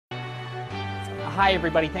Hi,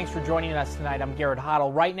 everybody. Thanks for joining us tonight. I'm Garrett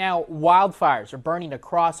Hoddle. Right now, wildfires are burning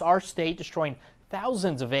across our state, destroying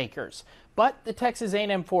thousands of acres. But the Texas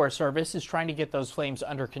A&M Forest Service is trying to get those flames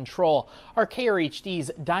under control. Our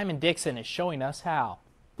KRHD's Diamond Dixon is showing us how.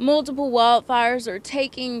 Multiple wildfires are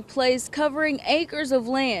taking place, covering acres of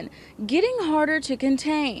land, getting harder to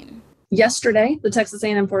contain. Yesterday, the Texas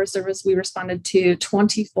A&M Forest Service, we responded to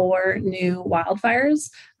 24 new wildfires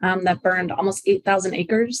that burned almost 8,000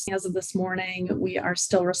 acres. As of this morning, we are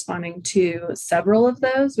still responding to several of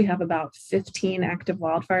those. We have about 15 active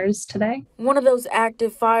wildfires today. One of those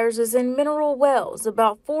active fires is in Mineral Wells,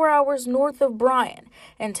 about 4 hours north of Bryan,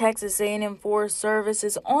 and Texas A&M Forest Service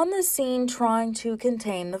is on the scene trying to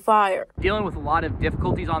contain the fire. Dealing with a lot of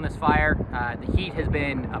difficulties on this fire. The heat has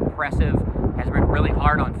been oppressive, has been really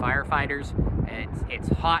hard on firefighters. It's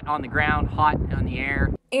hot on the ground, hot on the air.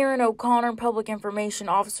 Aaron O'Connor, Public Information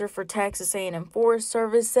Officer for Texas A&M Forest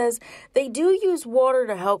Service, says they do use water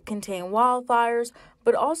to help contain wildfires,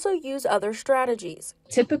 but also use other strategies.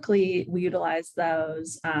 Typically, we utilize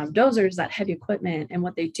those dozers, that heavy equipment, and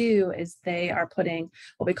what they do is they are putting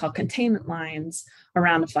what we call containment lines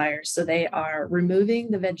around a fire. So they are removing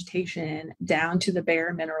the vegetation down to the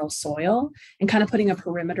bare mineral soil and kind of putting a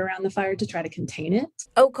perimeter around the fire to try to contain it.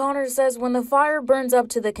 O'Connor says when the fire burns up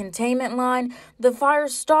to the containment line, the fire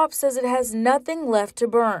stops as it has nothing left to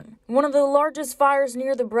burn. One of the largest fires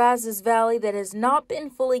near the Brazos Valley that has not been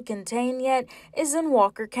fully contained yet is in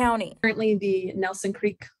Walker County. Currently, the Nelson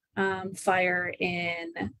Creek fire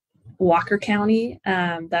in Walker County,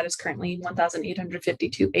 that is currently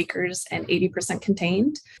 1,852 acres and 80%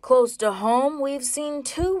 contained. Close to home, we've seen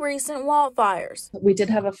 2 recent wildfires. We did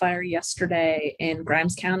have a fire yesterday in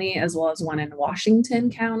Grimes County as well as one in Washington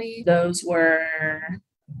County. Those were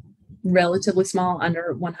relatively small,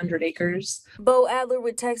 under 100 acres. Bo Adler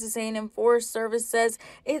with Texas A&M Forest Service says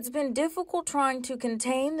it's been difficult trying to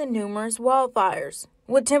contain the numerous wildfires.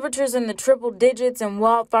 With temperatures in the triple digits and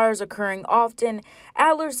wildfires occurring often,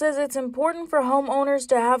 Adler says it's important for homeowners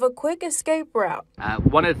to have a quick escape route.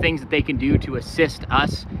 One of the things that they can do to assist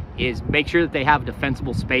us is make sure that they have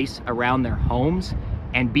defensible space around their homes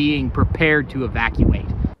and being prepared to evacuate.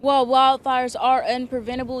 While wildfires are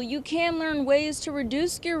unpreventable, you can learn ways to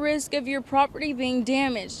reduce your risk of your property being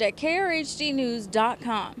damaged at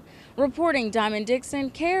krhdnews.com. Reporting, Diamond Dixon,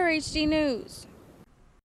 KRHD News.